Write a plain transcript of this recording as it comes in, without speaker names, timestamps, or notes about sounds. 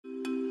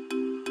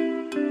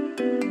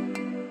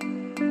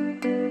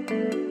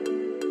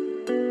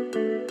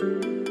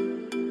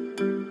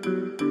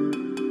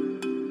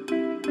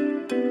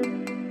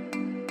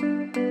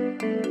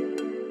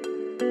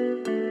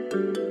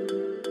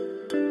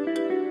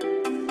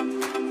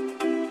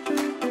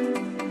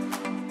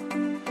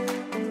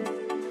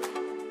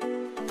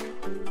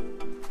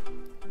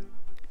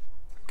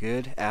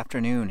Good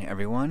afternoon,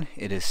 everyone.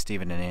 It is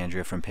Stephen and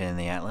Andrea from Pin in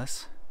the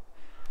Atlas.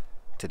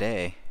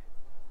 Today,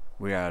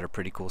 we are at a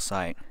pretty cool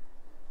site.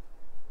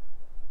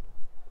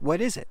 What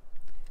is it?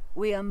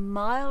 We are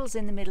miles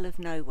in the middle of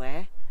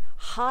nowhere,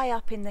 high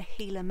up in the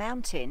Gila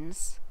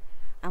Mountains,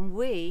 and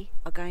we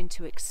are going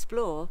to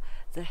explore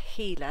the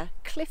Gila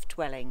Cliff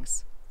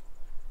Dwellings.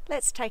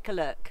 Let's take a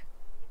look.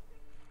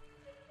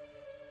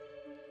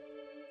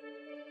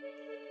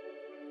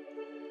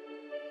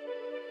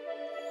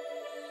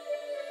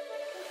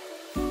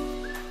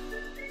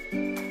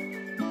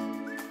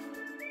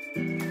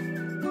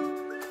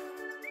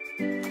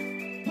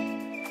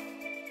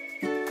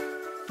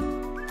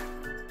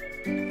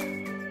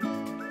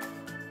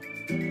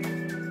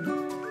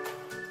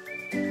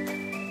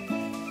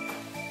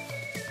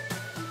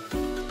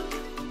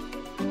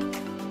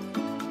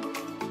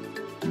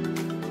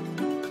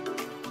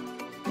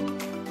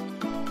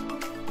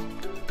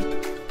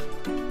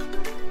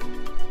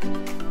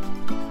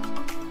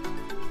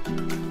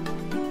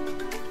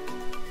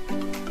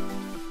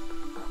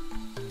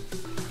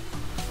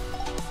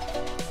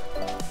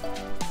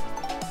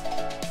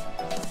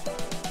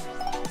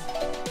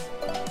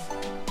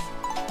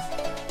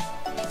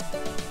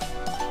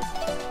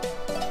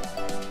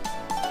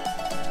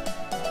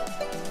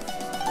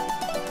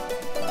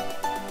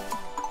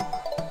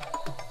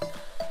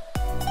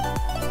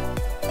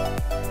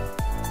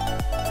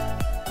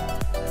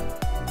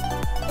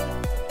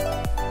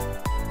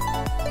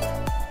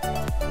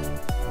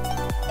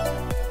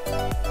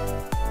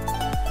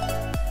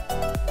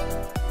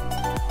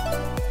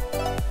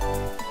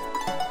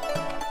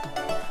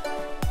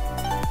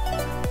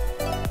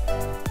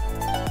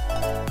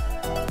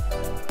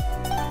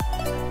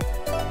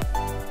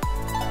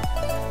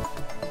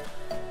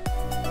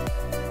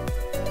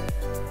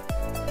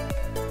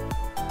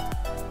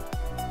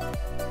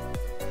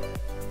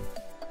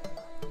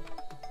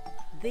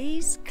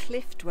 These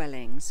cliff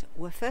dwellings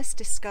were first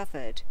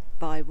discovered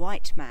by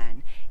white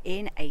man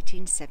in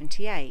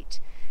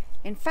 1878.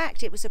 In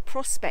fact, it was a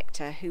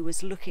prospector who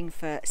was looking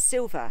for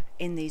silver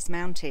in these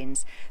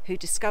mountains who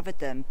discovered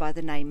them by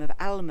the name of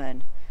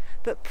Alman.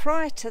 But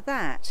prior to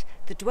that,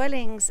 the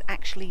dwellings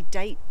actually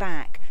date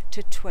back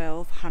to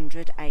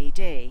 1200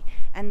 AD,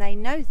 and they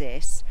know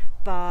this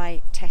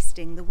by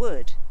testing the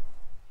wood.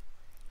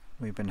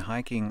 We've been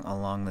hiking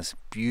along this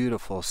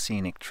beautiful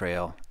scenic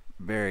trail,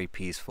 very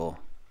peaceful.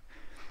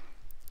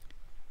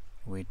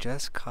 We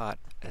just caught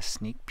a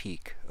sneak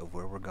peek of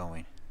where we're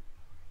going.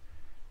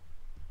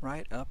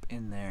 Right up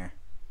in there.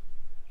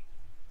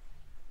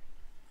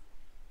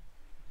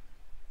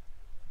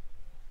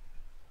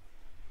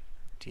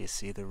 Do you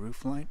see the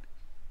roof line?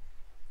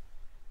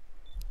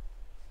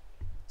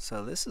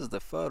 So this is the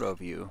photo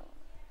view.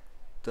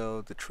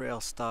 Though the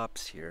trail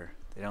stops here,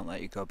 they don't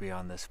let you go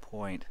beyond this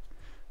point.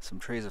 Some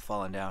trees have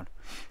fallen down.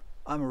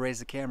 I'm gonna raise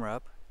the camera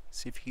up,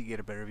 see if you can get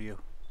a better view.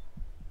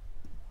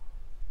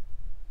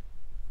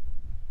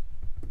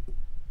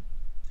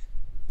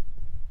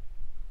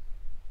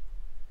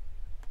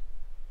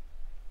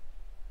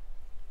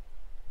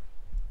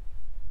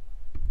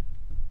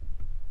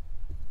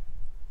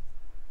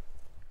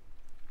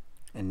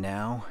 And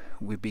now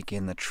we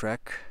begin the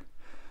trek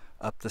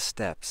up the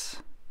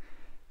steps.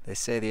 They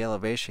say the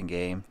elevation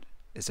gain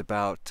is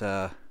about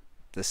the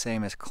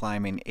same as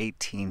climbing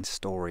 18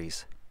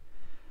 stories.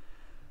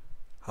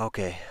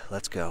 Okay,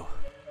 let's go.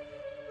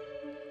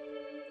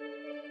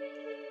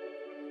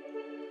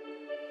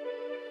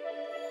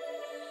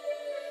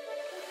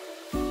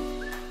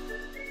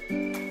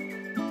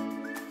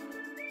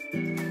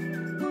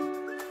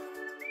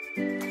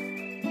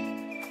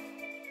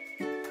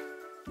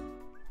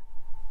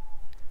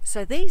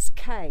 So these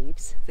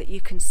caves that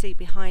you can see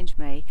behind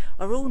me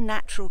are all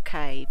natural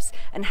caves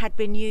and had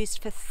been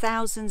used for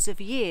thousands of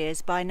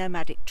years by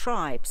nomadic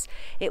tribes.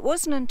 It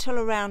wasn't until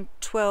around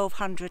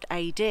 1200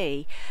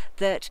 AD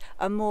that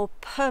a more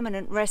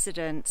permanent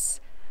residence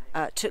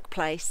took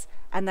place,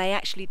 and they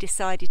actually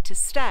decided to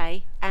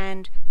stay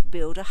and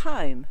build a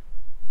home.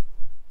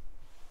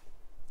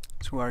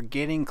 So we are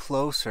getting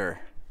closer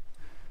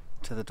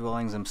to the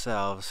dwellings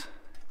themselves.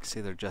 You can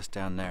see they're just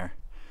down there.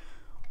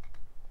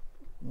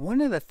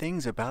 One of the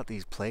things about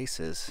these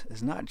places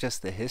is not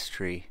just the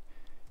history,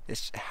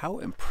 it's how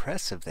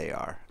impressive they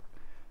are.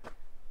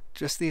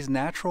 Just these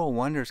natural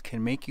wonders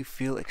can make you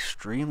feel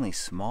extremely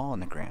small in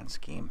the grand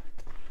scheme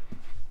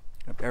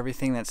of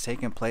everything that's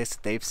taken place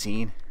that they've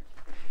seen.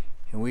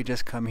 And we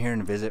just come here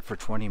and visit for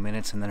 20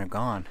 minutes and then are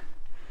gone.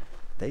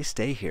 They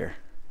stay here.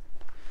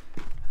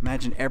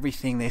 Imagine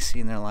everything they see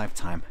in their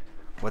lifetime,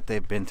 what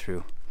they've been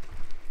through.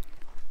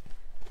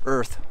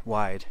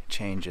 Earth-wide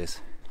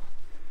changes.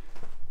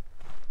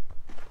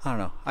 I don't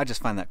know, I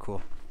just find that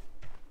cool.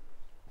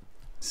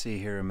 See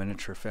here a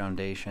miniature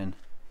foundation,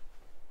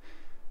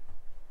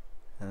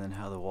 and then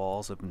how the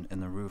walls and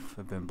the roof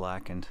have been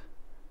blackened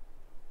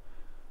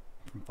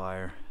from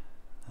fire.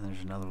 And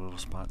there's another little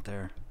spot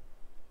there.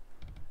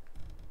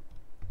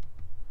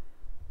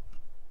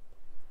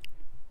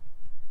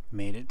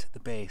 Made it to the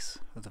base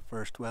of the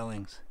first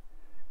dwellings.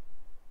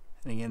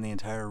 And again, the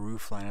entire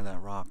roof line of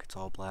that rock, it's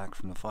all black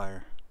from the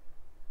fire.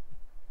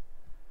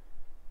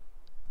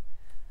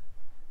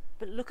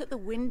 But look at the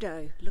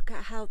window. Look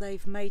at how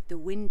they've made the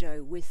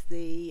window with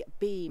the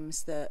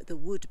beams, the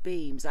wood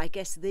beams. I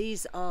guess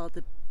these are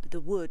the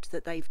wood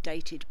that they've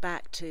dated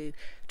back to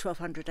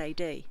 1200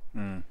 AD.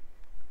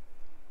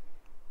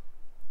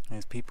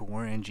 These people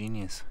were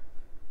ingenious.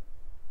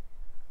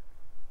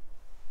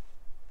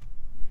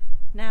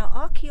 Now,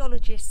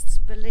 archaeologists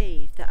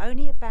believe that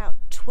only about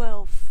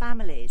 12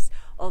 families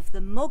of the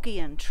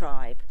Mogollon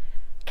tribe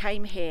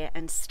came here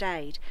and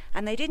stayed,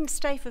 and they didn't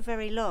stay for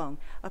very long,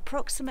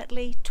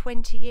 approximately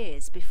 20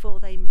 years before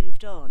they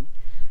moved on.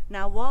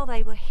 Now, while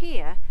they were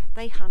here,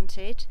 they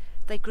hunted,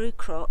 they grew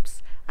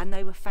crops, and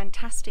they were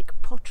fantastic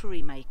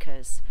pottery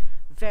makers.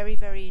 Very,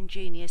 very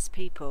ingenious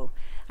people,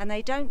 and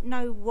they don't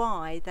know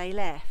why they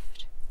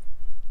left.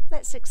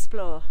 Let's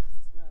explore.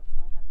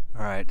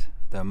 All right,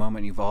 the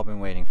moment you've all been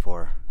waiting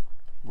for.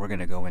 We're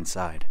gonna go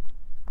inside.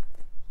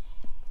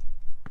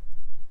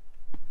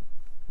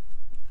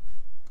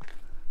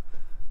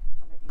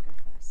 I'll let you go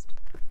first.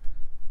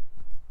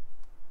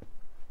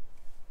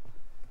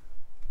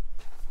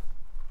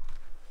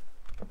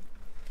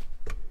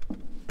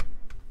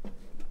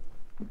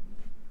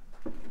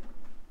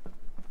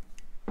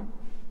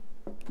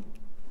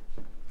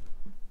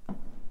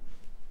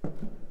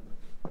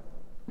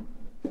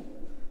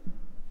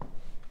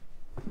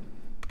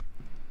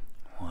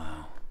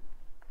 Wow.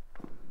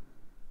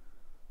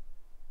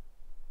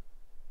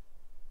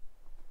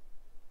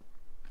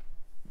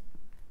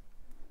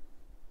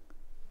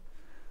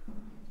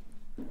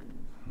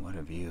 What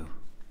a view.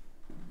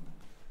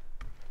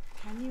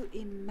 Can you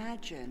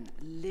imagine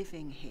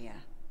living here?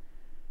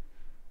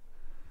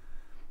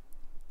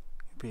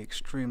 You'd be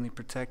extremely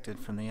protected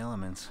from the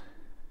elements.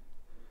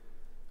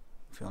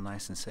 Feel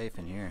nice and safe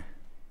in here.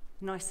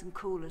 Nice and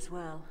cool as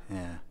well.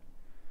 Yeah.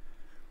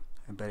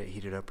 I bet it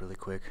heated up really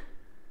quick.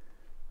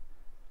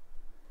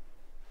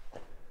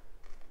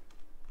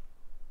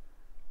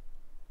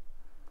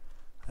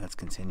 Let's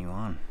continue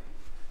on.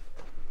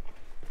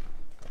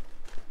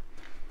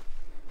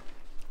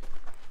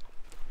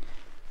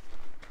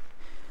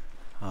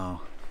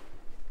 Oh.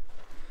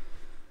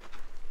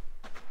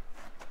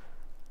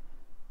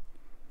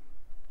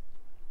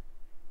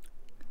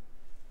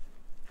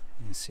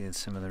 You can see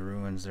some of the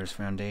ruins, there's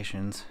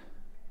foundations.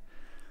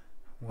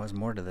 Was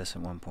more to this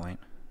at one point.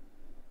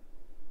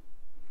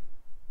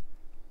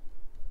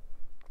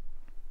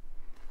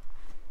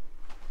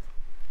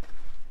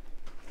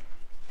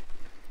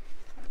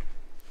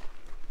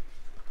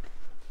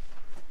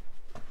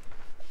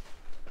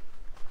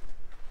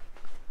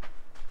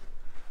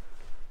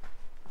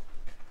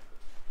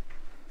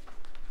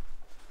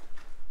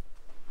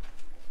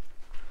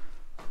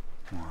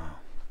 Wow.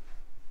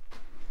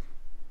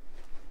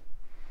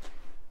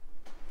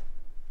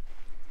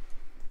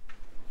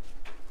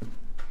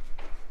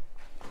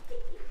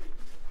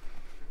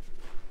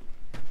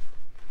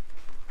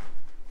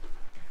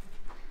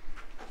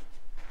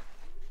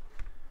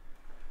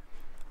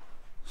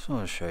 So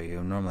I'll show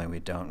you. Normally we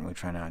don't, we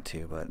try not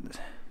to, but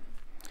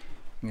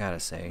I gotta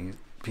say,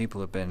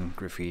 people have been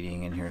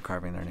graffitiing in here,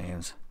 carving their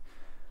names.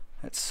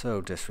 That's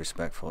so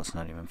disrespectful, it's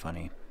not even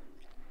funny.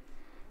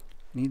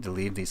 You need to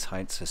leave these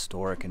heights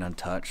historic and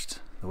untouched,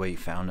 the way you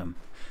found them.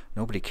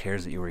 Nobody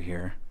cares that you were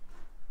here.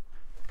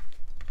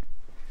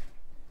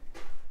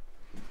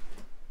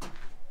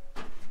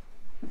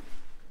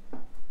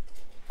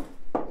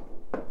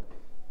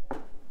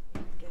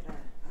 Get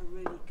a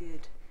really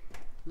good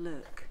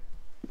look.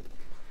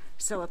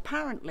 So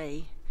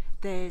apparently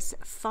there's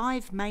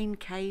 5 main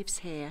caves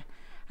here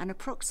and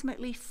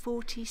approximately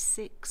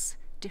 46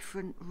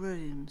 different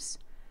rooms.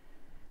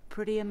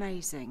 Pretty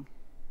amazing.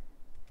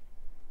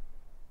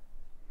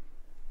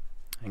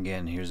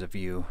 Again, here's a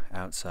view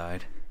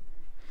outside,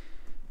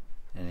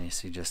 and you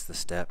see just the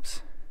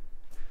steps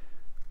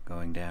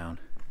going down.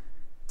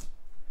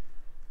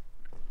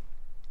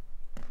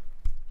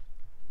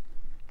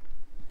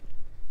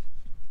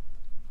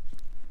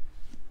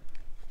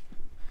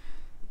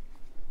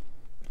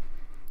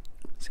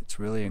 It's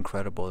really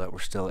incredible that we're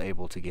still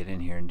able to get in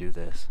here and do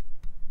this.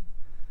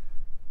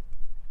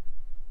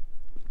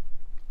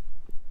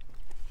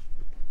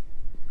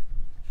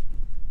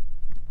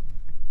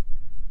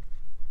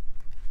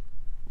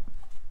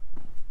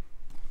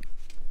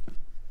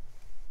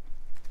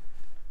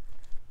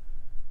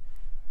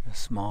 There's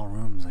small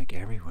rooms like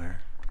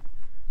everywhere.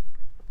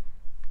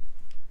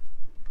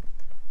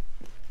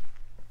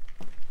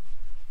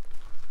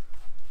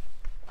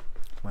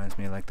 Reminds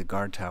me of like the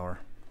guard tower.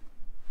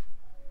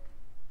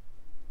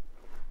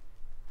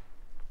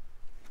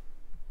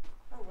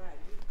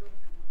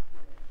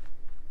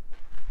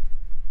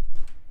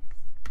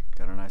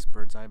 Got a nice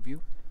bird's eye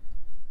view?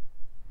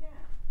 Yeah.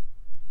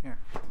 Here.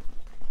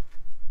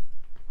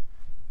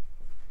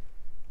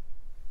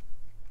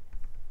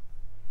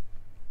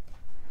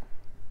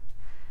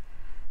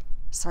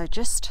 So I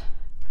just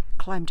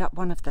climbed up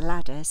one of the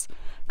ladders.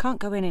 Can't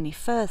go in any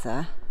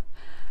further,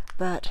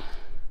 but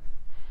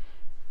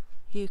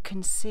You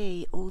can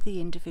see all the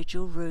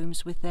individual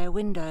rooms with their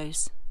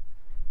windows.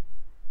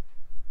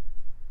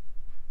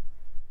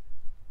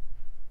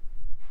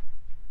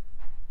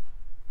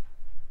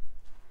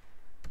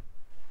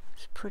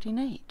 It's pretty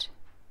neat.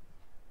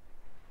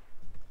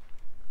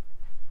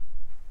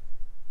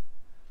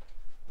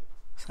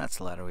 So that's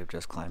the ladder we've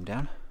just climbed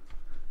down.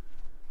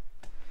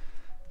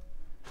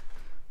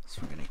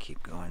 So we're going to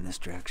keep going this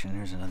direction.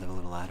 Here's another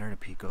little ladder to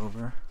peek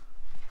over.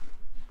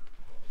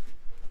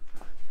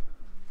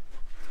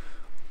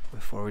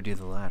 Before we do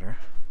the ladder,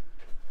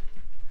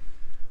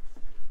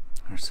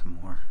 there's some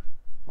more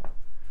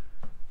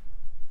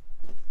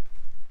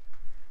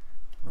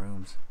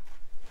rooms.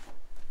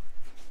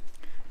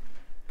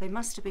 They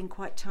must have been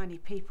quite tiny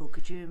people.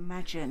 Could you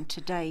imagine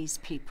today's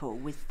people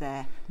with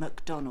their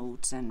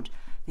McDonald's and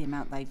the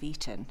amount they've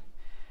eaten,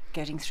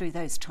 getting through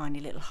those tiny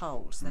little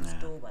holes, those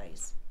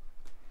doorways?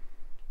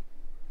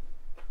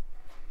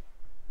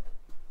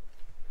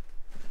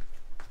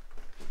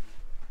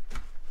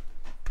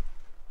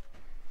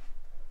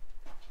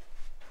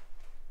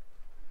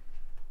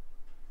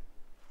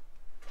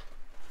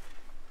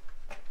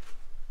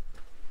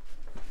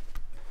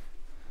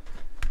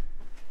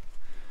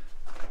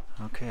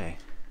 Okay,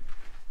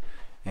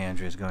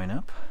 Andrea's going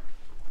up.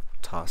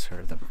 Toss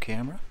her the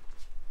camera.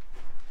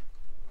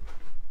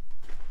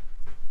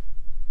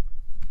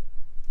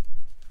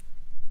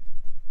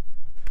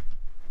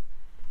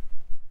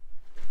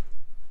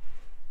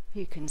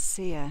 You can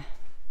see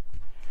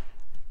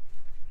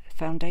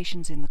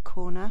foundations in the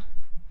corner,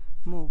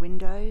 more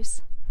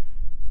windows,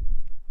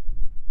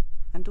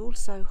 and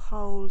also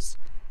holes.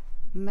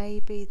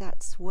 Maybe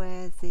that's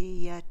where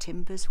the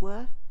timbers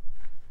were.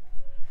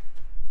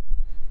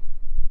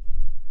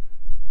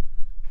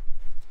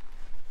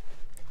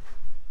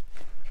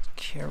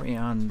 Carry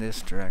on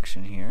this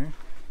direction here.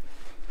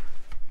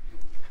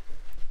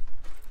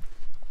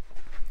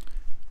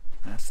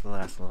 That's the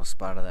last little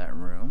spot of that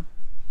room.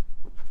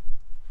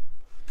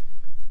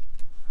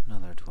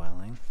 Another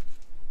dwelling.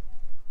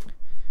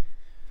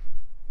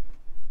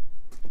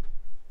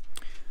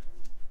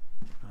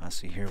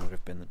 See, here would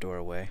have been the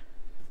doorway.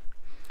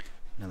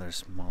 Another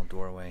small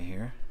doorway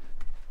here.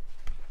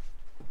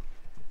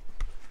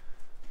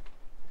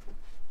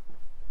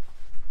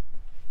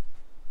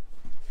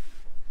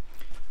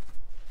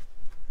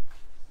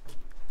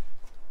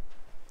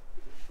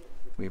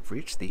 We've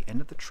reached the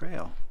end of the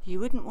trail. You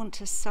wouldn't want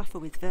to suffer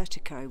with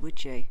vertigo,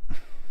 would you?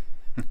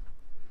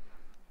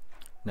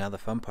 Now the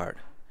fun part.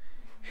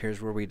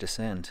 Here's where we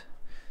descend.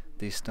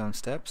 These stone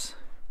steps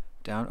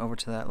down over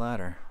to that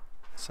ladder.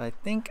 So I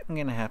think I'm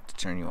going to have to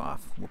turn you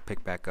off. We'll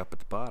pick back up at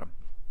the bottom.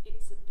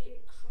 It's a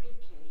bit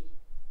creaky.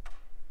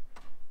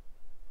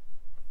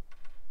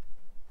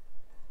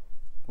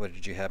 What,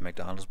 did you have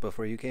McDonald's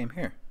before you came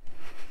here?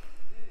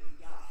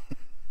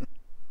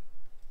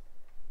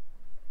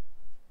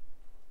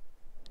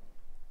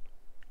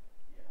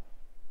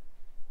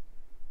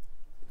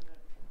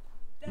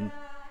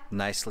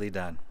 Nicely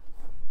done.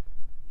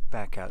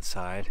 Back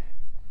outside.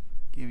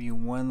 Give you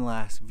one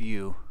last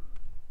view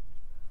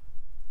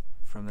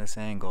from this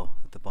angle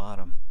at the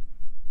bottom.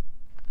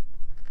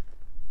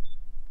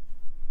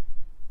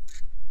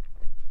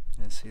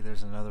 And see,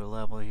 there's another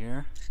level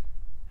here.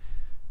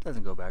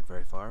 Doesn't go back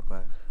very far,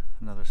 but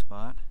another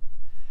spot.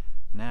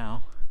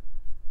 Now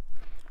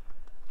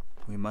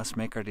we must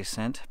make our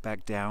descent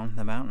back down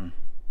the mountain.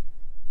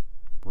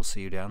 We'll see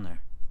you down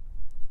there.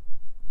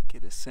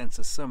 Get a sense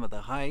of some of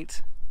the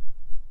height.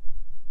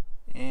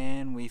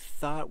 And we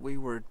thought we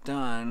were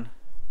done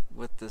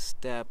with the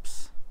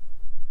steps,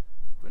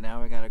 but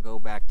now we gotta go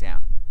back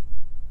down.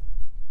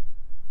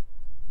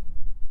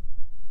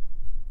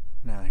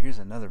 Now here's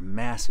another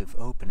massive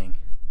opening.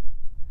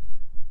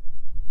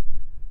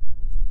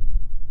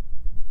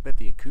 Bet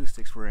the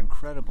acoustics were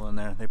incredible in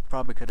there. They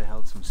probably could have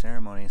held some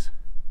ceremonies.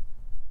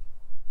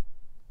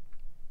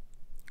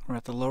 We're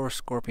at the Lower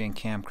Scorpion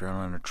Campground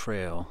on a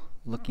trail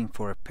looking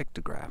for a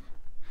pictograph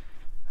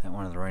that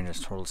one of the rangers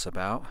told us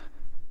about.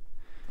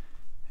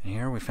 And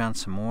here we found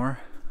some more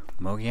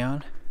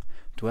Gila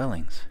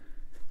Dwellings.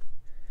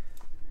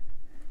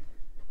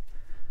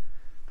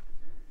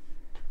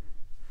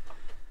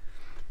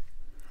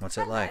 What's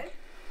it like?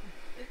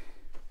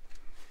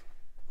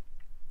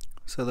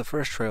 So the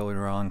first trail we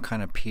were on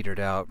kind of petered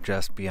out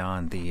just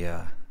beyond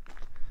the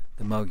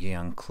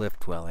Gila Cliff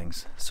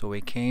Dwellings. So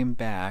we came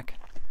back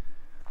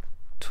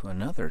to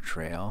another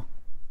trail,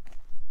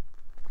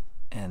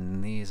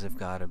 and these have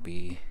got to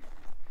be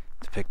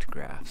the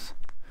pictographs.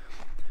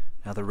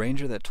 Now the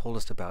ranger that told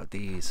us about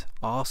these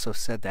also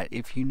said that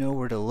if you know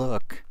where to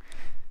look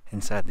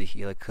inside the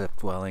Gila Cliff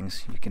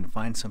Dwellings, you can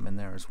find some in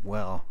there as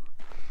well.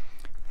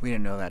 We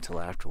didn't know that till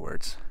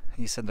afterwards.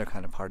 He said they're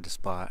kind of hard to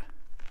spot.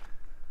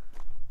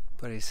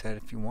 But he said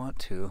if you want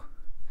to,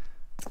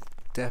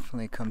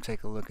 definitely come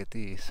take a look at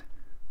these.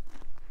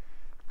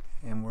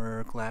 And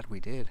we're glad we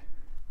did.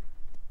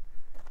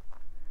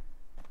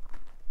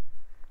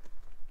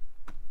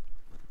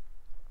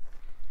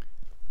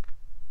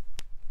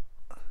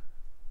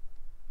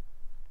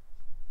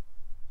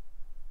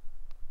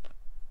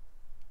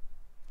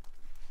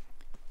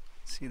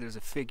 See, there's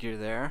a figure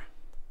there.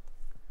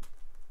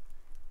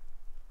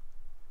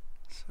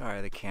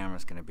 Sorry, the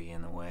camera's going to be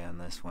in the way on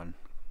this one.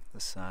 The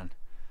sun.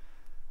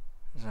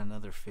 There's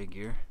another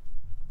figure.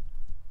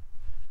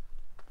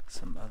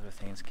 Some other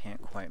things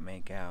can't quite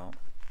make out.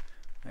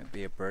 Might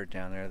be a bird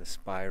down there, the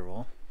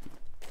spiral.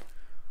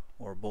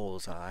 Or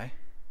bullseye.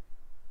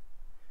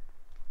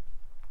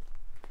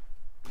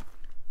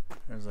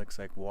 There's looks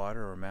like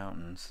water or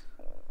mountains.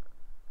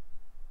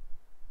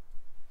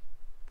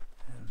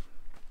 And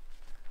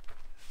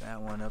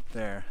that one up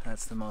there,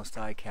 that's the most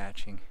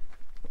eye-catching.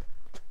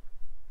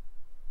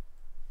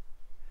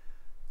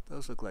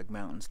 Those look like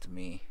mountains to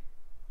me.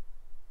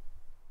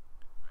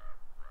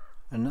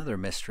 Another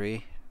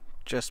mystery,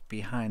 just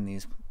behind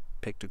these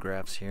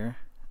pictographs here,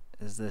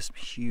 is this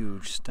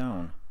huge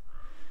stone.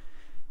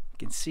 You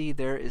can see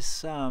there is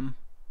some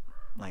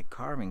like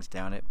carvings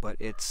down it, but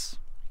it's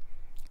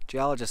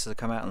geologists have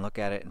come out and looked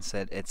at it and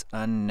said it's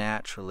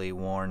unnaturally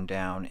worn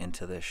down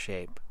into this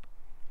shape.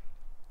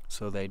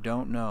 So they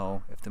don't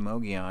know if the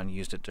Mogollon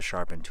used it to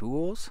sharpen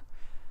tools,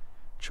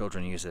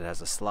 children use it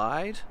as a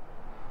slide,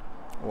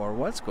 or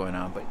what's going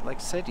on. But like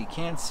I said, you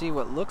can see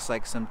what looks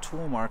like some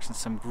tool marks and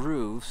some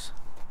grooves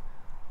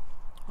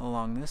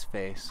along this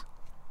face.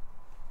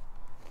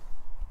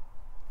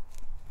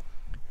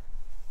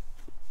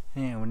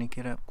 And when you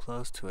get up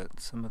close to it,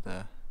 some of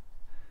the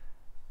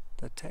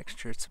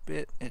texture,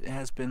 it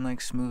has been like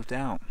smoothed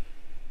out.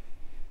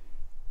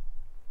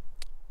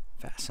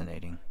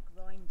 Fascinating.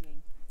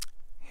 Grinding.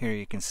 Here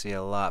you can see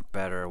a lot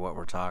better what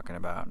we're talking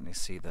about, and you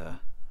see the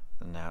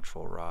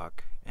natural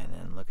rock, and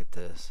then look at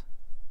this.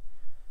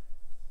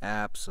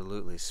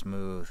 Absolutely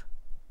smooth.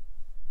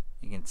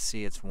 You can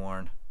see it's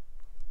worn.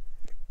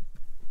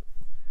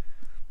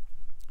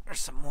 There's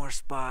some more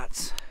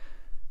spots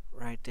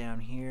right down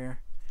here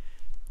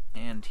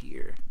and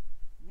here.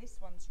 This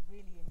one's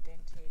really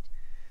indented.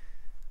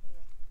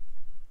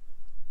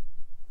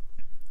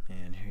 Here.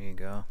 And here you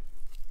go.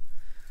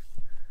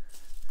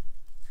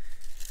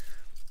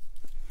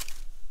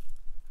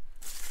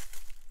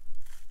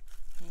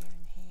 Here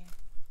and here.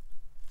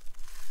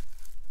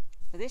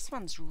 But this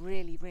one's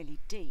really, really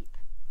deep.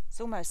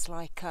 It's almost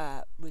like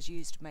was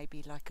used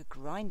maybe like a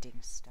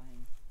grinding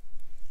stone.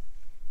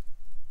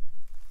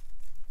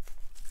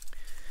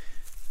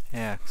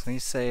 Yeah, so you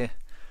say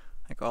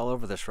like all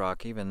over this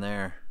rock, even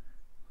there,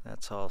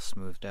 that's all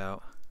smoothed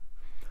out.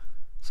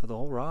 So the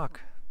whole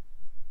rock.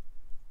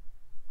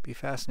 Be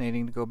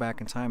fascinating to go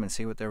back in time and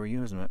see what they were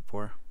using it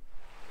for.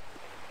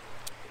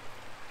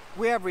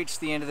 We have reached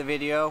the end of the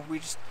video.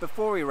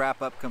 Before we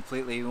wrap up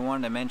completely, we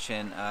wanted to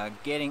mention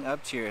getting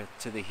up to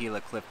the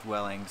Gila Cliff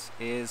Dwellings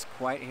is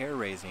quite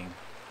hair-raising.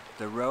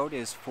 The road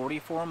is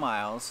 44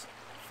 miles,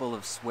 full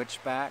of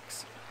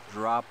switchbacks,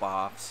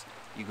 drop-offs.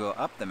 You go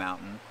up the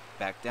mountain,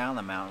 back down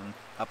the mountain,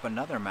 up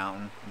another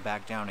mountain, and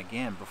back down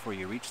again before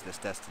you reach this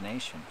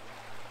destination.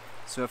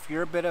 So if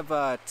you're a bit of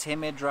a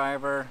timid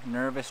driver,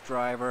 nervous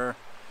driver,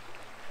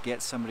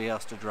 get somebody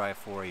else to drive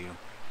for you.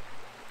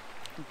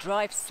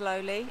 Drive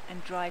slowly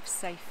and drive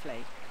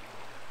safely.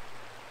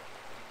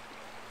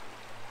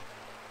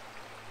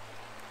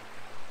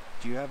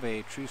 Do you have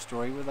a true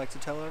story you would like to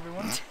tell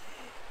everyone?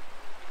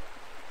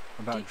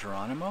 About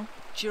Geronimo?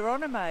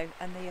 Geronimo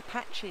and the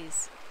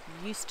Apaches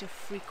used to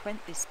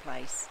frequent this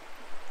place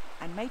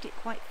and made it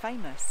quite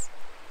famous,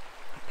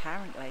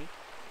 apparently.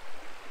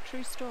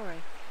 True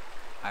story.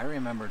 I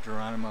remember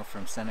Geronimo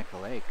from Seneca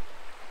Lake.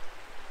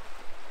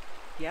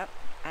 Yep,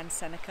 and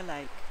Seneca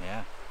Lake.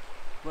 Yeah.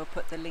 We'll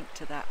put the link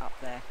to that up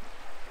there.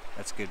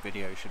 That's a good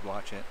video, you should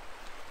watch it.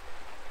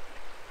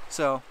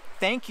 So,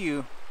 thank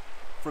you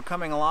for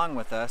coming along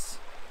with us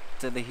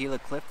to the Gila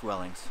Cliff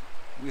Dwellings.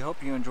 We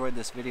hope you enjoyed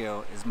this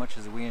video as much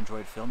as we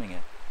enjoyed filming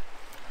it.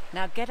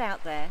 Now get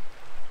out there,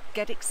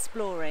 get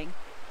exploring,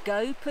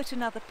 go put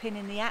another pin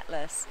in the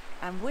atlas,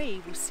 and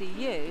we will see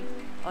you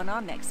on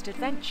our next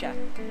adventure.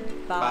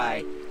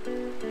 Bye.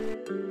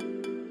 Bye.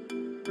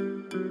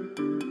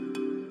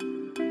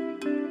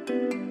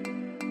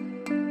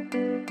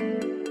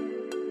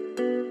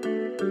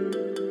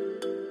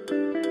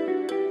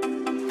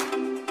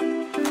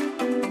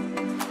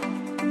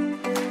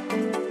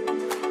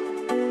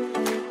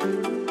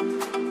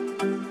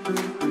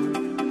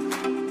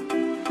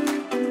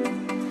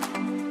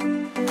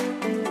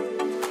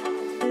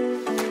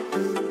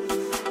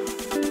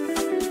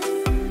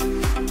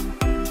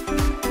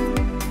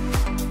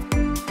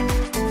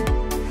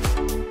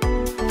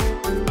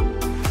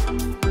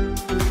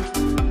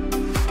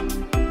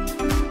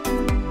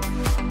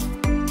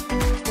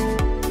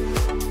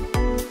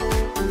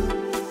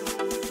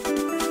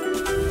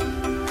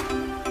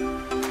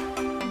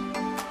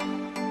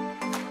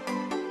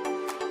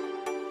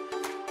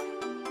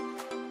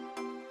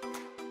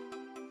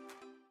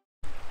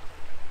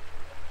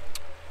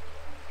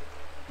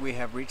 We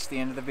have reached the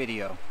end of the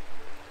video.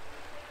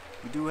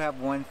 We do have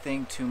one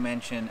thing to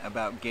mention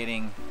about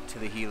getting to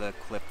the Gila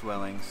Cliff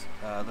Dwellings.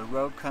 The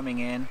road coming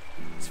in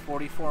is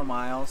 44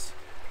 miles.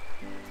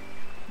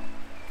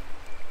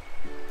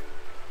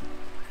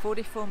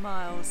 44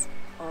 miles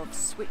of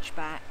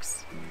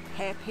switchbacks,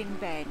 hairpin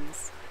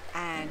bends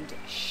and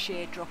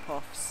sheer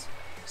drop-offs,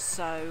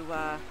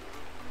 so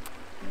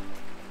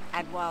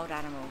and wild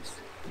animals.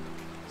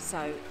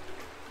 So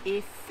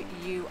if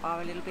you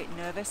are a little bit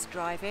nervous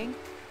driving,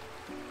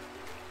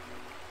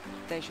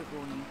 there's your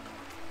warning.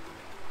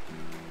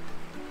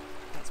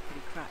 That's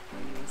pretty crap for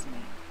you, isn't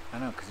it? I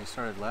know, because you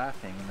started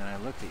laughing and then I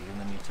looked at you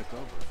and then you took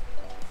over.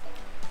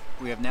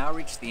 We have now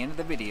reached the end of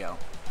the video.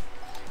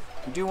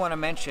 I do want to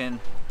mention,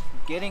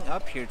 getting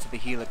up here to the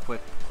Gila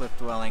Cliff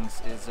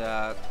Dwellings is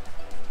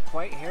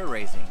quite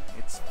hair-raising.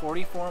 It's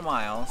 44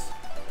 miles,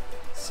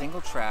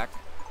 single track.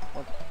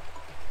 Well,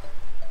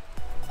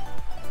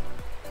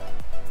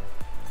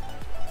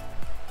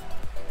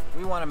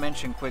 we want to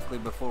mention quickly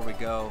before we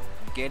go,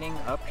 getting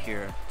up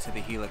here to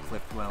the Gila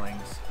Cliff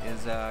Dwellings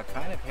is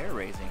kind of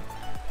hair-raising.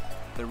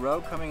 The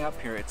road coming up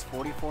here, it's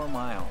 44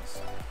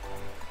 miles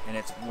and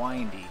it's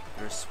windy.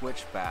 There's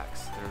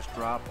switchbacks, there's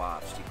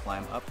drop-offs. You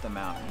climb up the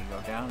mountain, you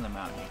go down the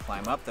mountain, you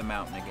climb up the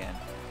mountain again.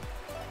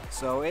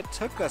 So it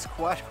took us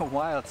quite a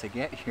while to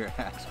get here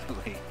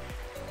actually.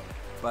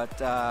 But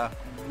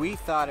we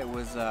thought it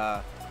was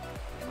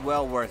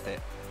well worth it.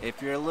 If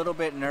you're a little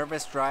bit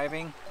nervous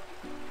driving,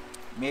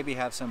 maybe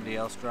have somebody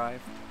else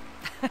drive.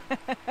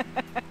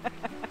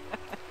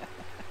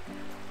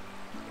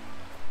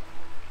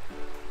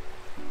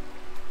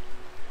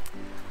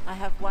 I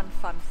have one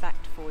fun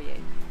fact for you.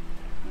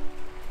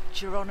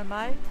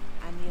 Geronimo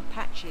and the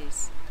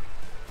Apaches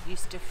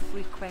used to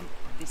frequent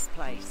this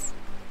place.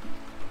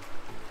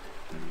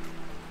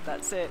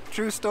 That's it.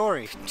 True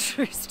story.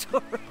 True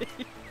story.